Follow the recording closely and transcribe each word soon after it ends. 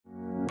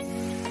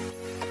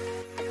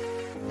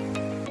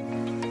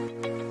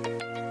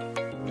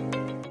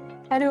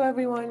Hello,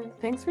 everyone.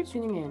 Thanks for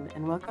tuning in,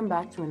 and welcome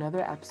back to another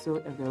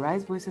episode of the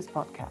ARISE Voices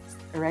podcast,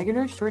 a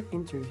regular short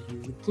interview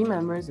with key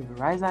members of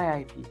ARISE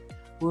IIP,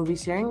 who will be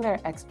sharing their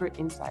expert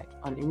insight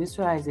on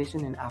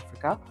industrialization in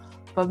Africa,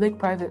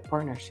 public-private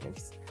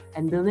partnerships,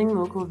 and building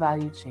local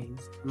value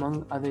chains,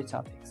 among other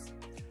topics.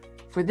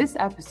 For this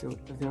episode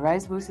of the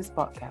ARISE Voices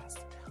podcast,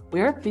 we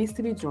are pleased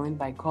to be joined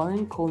by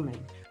Colin Coleman,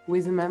 who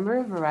is a member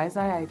of ARISE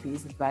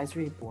IIP's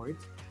advisory board,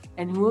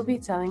 and who will be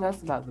telling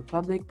us about the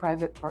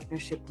public-private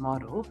partnership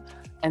model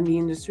and the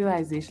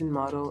industrialization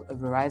model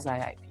of ARISE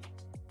IIP.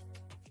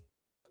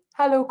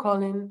 Hello,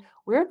 Colin.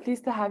 We're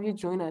pleased to have you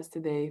join us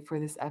today for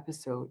this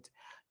episode.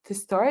 To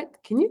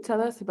start, can you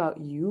tell us about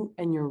you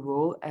and your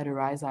role at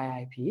ARISE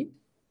IIP?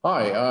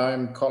 Hi,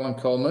 I'm Colin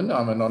Coleman.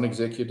 I'm a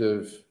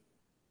non-executive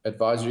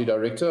advisory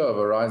director of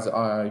ARISE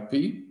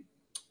IIP.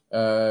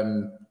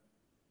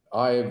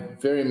 I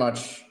very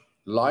much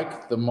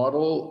like the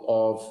model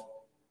of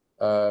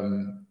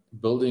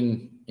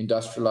building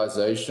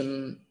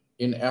industrialization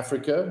in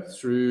Africa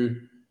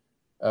through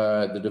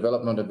the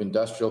development of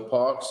industrial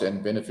parks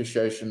and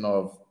beneficiation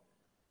of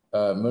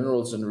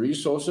minerals and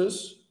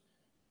resources.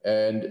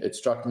 And it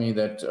struck me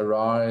that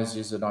ARISE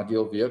is an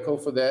ideal vehicle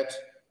for that.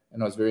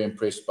 And I was very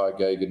impressed by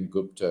Gagan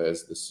Gupta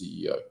as the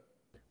CEO.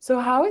 So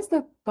how is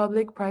the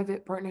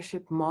public-private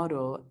partnership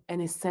model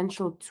an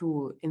essential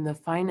tool in the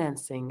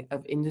financing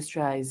of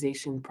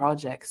industrialization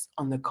projects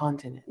on the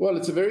continent? Well,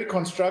 it's a very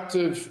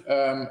constructive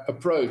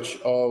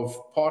approach of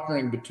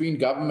partnering between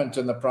government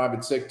and the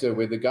private sector,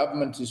 where the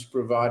government is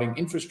providing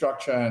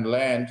infrastructure and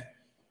land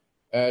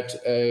at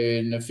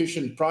an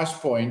efficient price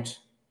point,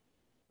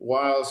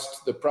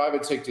 whilst the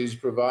private sector is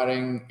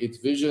providing its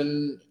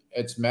vision,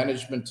 its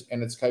management,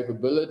 and its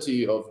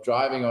capability of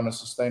driving on a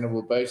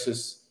sustainable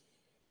basis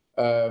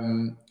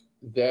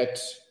that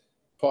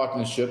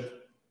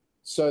partnership,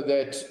 so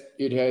that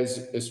it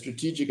has a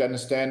strategic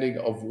understanding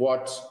of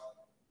what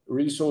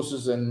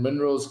resources and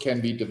minerals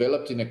can be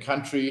developed in a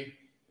country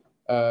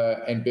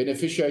and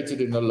beneficiated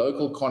in a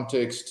local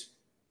context,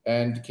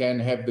 and can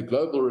have the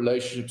global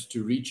relationships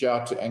to reach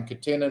out to anchor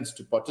tenants,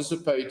 to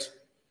participate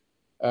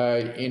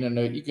in an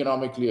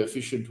economically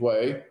efficient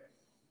way,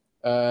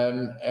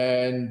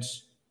 and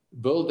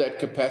build that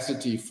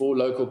capacity for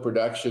local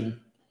production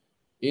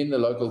in the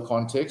local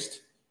context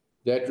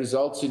that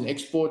results in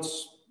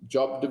exports,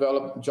 job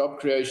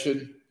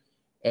creation,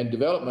 and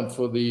development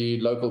for the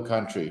local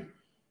country,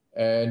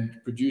 and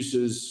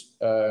produces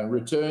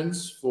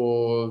returns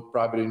for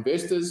private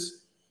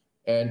investors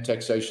and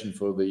taxation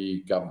for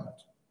the government.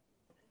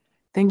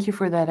 Thank you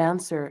for that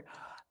answer.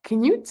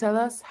 Can you tell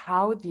us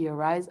how the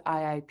ARISE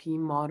IIP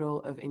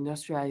model of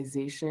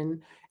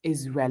industrialization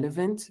is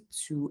relevant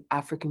to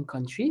African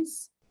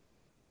countries?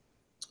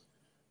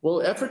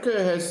 Well, Africa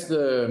has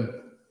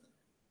the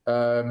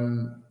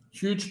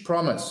huge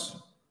promise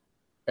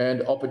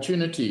and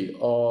opportunity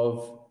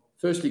of,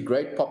 firstly,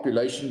 great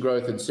population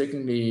growth, and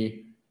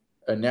secondly,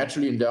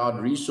 naturally endowed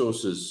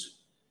resources.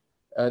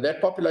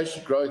 That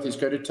population growth is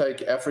going to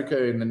take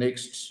Africa in the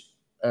next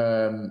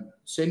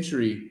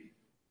century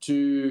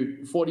to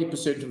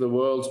 40% of the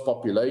world's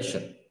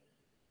population.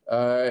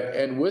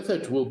 And with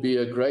it will be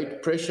a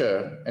great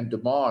pressure and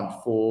demand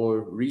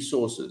for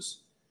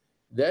resources.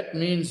 That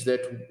means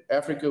that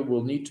Africa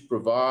will need to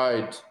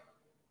provide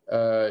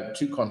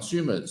to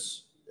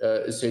consumers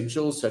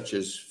essentials such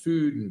as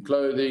food and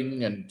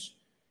clothing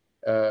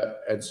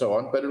and so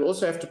on, but it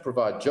also have to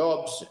provide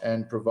jobs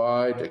and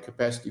provide a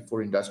capacity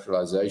for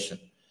industrialization.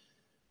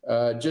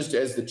 Just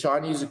as the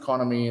Chinese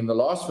economy in the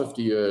last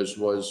 50 years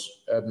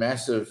was a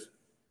massive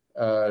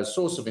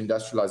source of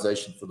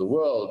industrialization for the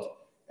world,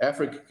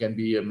 Africa can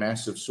be a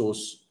massive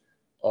source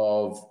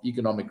of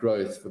economic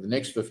growth for the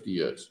next 50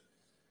 years.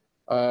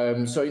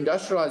 So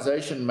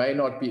industrialization may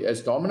not be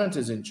as dominant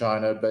as in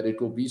China, but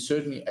it will be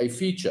certainly a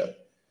feature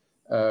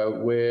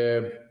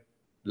where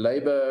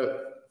labor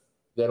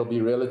that'll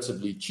be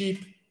relatively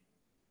cheap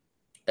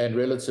and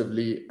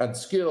relatively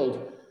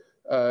unskilled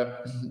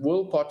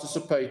will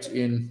participate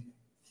in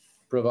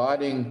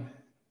providing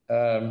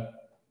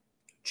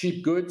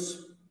cheap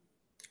goods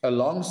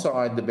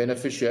alongside the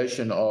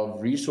beneficiation of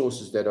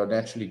resources that are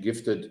naturally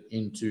gifted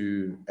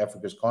into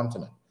Africa's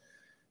continent.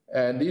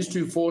 And these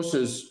two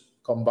forces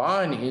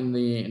combine in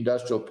the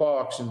industrial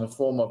parks in the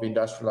form of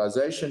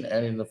industrialization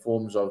and in the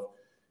forms of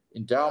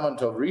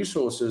endowment of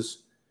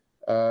resources,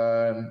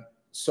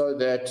 so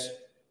that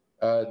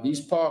these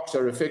parks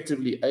are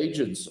effectively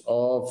agents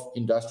of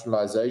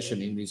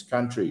industrialization in these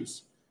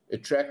countries,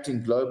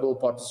 attracting global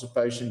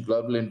participation,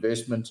 global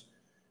investment,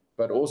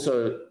 but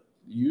also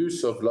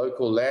use of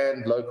local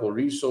land, local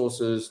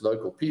resources,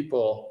 local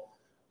people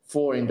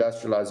for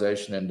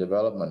industrialization and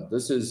development.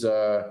 This is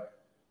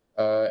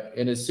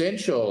an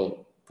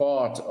essential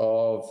part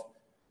of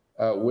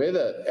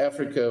whether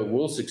Africa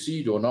will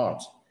succeed or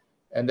not.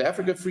 And the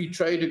Africa Free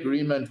Trade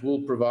Agreement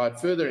will provide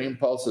further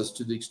impulses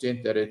to the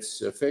extent that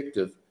it's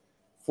effective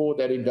for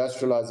that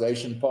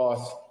industrialization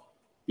path,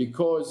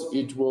 because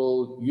it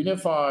will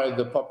unify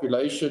the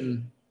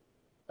population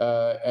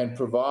and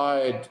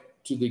provide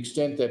to the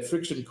extent that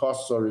friction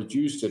costs are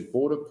reduced at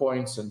border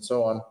points and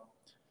so on,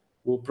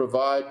 will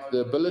provide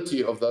the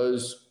ability of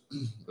those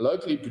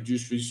locally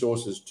produced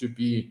resources to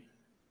be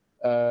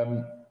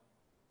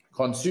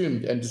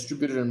consumed and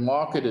distributed and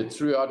marketed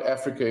throughout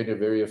Africa in a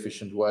very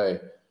efficient way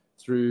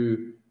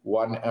through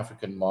one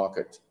African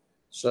market.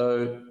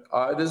 So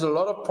there's a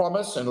lot of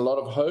promise and a lot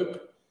of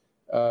hope,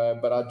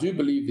 but I do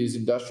believe these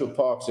industrial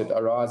parks that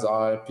ARISE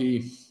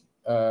IIP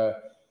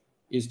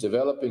is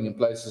developing in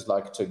places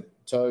like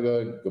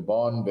Togo,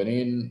 Gabon,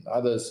 Benin,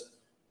 others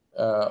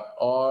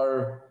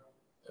are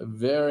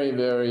very,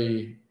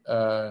 very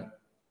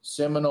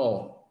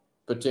seminal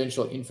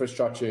potential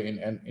infrastructure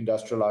in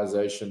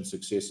industrialization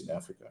success in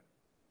Africa.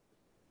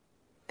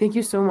 Thank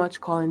you so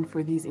much, Colin,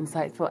 for these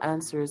insightful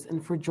answers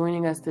and for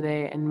joining us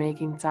today and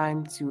making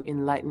time to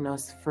enlighten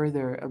us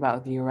further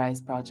about the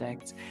ARISE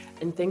project.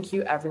 And thank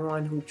you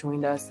everyone who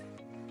joined us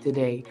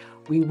today.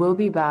 We will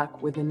be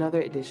back with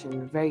another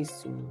edition very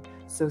soon,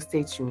 so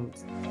stay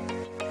tuned.